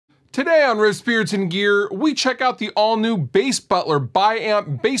Today on Riffs, Spirits, and Gear, we check out the all-new Bass Butler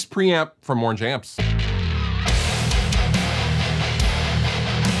bi-amp bass preamp from Orange Amps.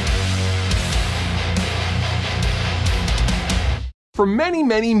 For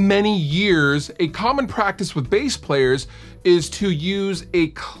many years, a common practice with bass players is to use a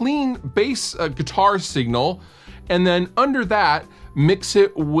clean bass guitar signal, and then under that, mix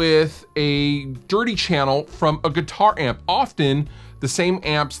it with a dirty channel from a guitar amp, often the same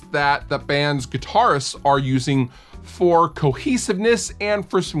amps that the band's guitarists are using for cohesiveness and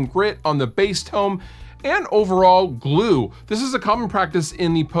for some grit on the bass tone and overall glue. This is a common practice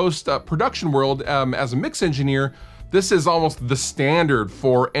in the post-production world. As a mix engineer, this is almost the standard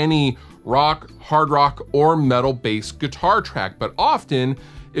for any rock, hard rock, or metal bass guitar track. But often,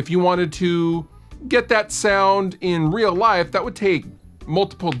 if you wanted to get that sound in real life, that would take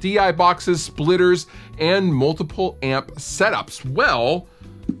multiple DI boxes, splitters, and multiple amp setups. Well,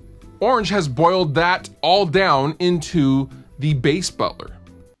 Orange has boiled that all down into the Bass Butler.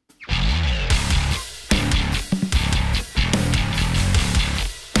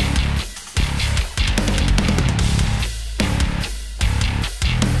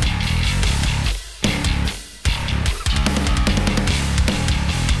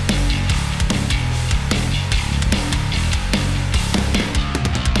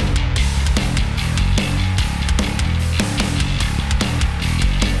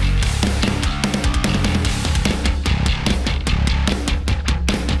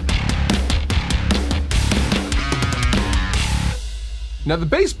 Now the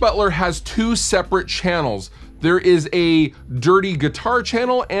Bass Butler has two separate channels. There is a dirty guitar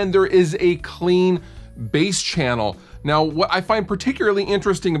channel and there is a clean bass channel. Now what I find particularly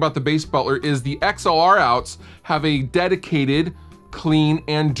interesting about the Bass Butler is the XLR outs have a dedicated clean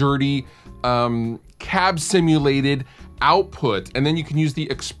and dirty cab simulated output, and then you can use the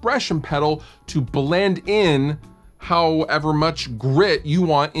expression pedal to blend in however much grit you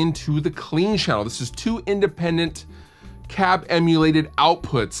want into the clean channel. This is two independent cab emulated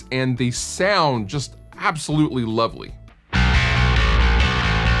outputs, and they sound just absolutely lovely.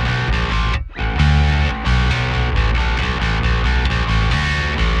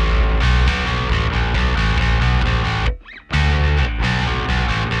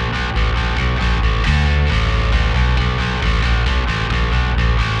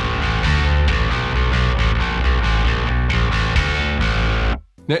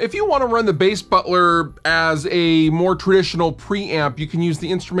 Now, if you want to run the Bass Butler as a more traditional preamp, you can use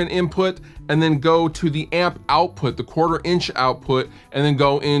the instrument input and then go to the amp output, the 1/4 inch output, and then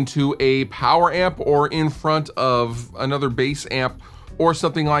go into a power amp or in front of another bass amp or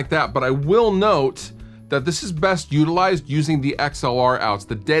something like that. But I will note that this is best utilized using the XLR outs,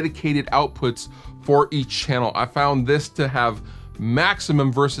 the dedicated outputs for each channel. I found this to have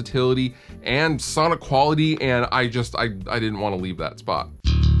maximum versatility and sonic quality, and I didn't want to leave that spot.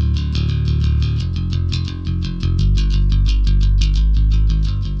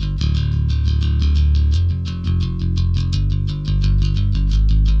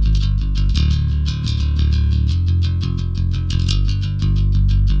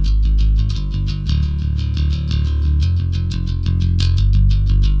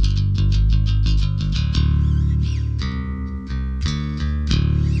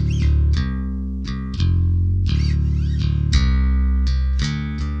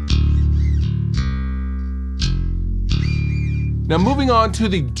 Now moving on to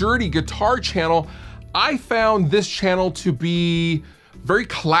the dirty guitar channel, I found this channel to be very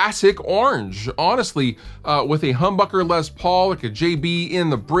classic Orange. Honestly, with a humbucker Les Paul, like a JB in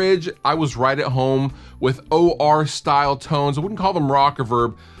the bridge, I was right at home with OR style tones. I wouldn't call them rock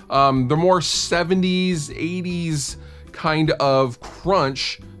reverb. They're more 70s, 80s kind of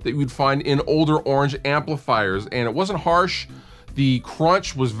crunch that you would find in older Orange amplifiers. And it wasn't harsh. The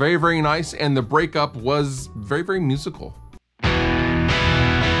crunch was very nice, and the breakup was very musical.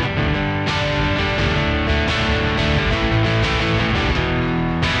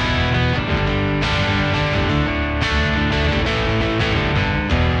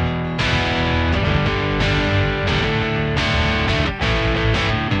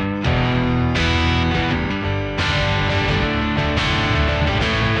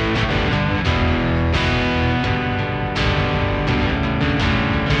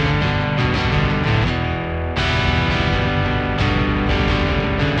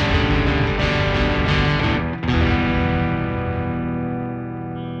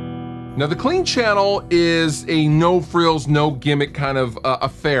 Now the clean channel is a no frills, no gimmick kind of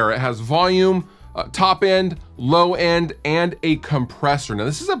affair. It has volume, top end, low end, and a compressor. Now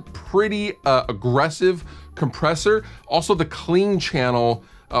this is a pretty aggressive compressor. Also the clean channel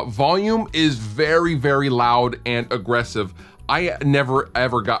Volume is very, very loud and aggressive. I never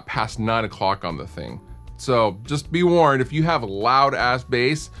ever got past 9 o'clock on the thing. So just be warned, if you have a loud ass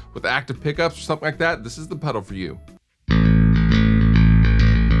bass with active pickups or something like that, this is the pedal for you.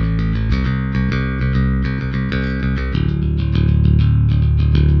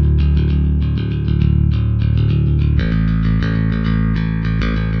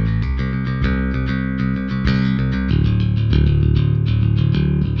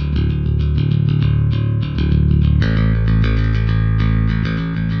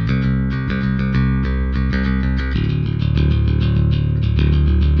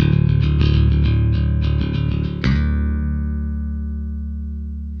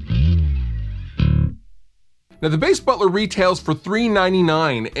 Now the Bass Butler retails for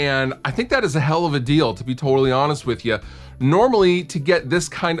 $3.99, and I think that is a hell of a deal, to be totally honest with you. Normally, to get this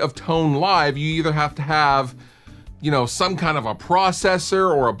kind of tone live, you either have to have, you know, some kind of a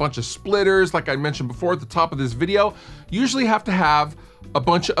processor or a bunch of splitters, like I mentioned before at the top of this video. You usually have to have a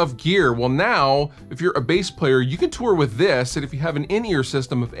bunch of gear. Well now, if you're a bass player, you can tour with this, and if you have an in-ear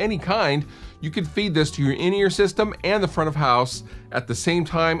system of any kind, you can feed this to your in-ear system and the front of house at the same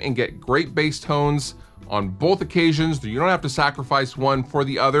time and get great bass tones on both occasions. You don't have to sacrifice one for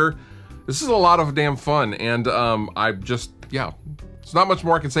the other. This is a lot of damn fun, and yeah, there's not much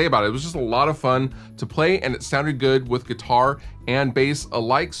more I can say about it. It was just a lot of fun to play, and it sounded good with guitar and bass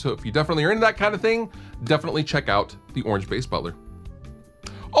alike. So if you definitely are into that kind of thing, definitely check out the Orange Bass Butler.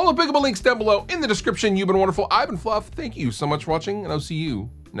 All the pickable links down below in the description. You've been wonderful. I've been Fluff. Thank you so much for watching, and I'll see you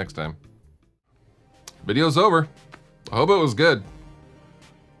next time. Video's over. I hope it was good.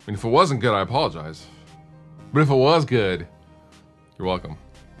 I mean, if it wasn't good, I apologize. But if it was good, you're welcome.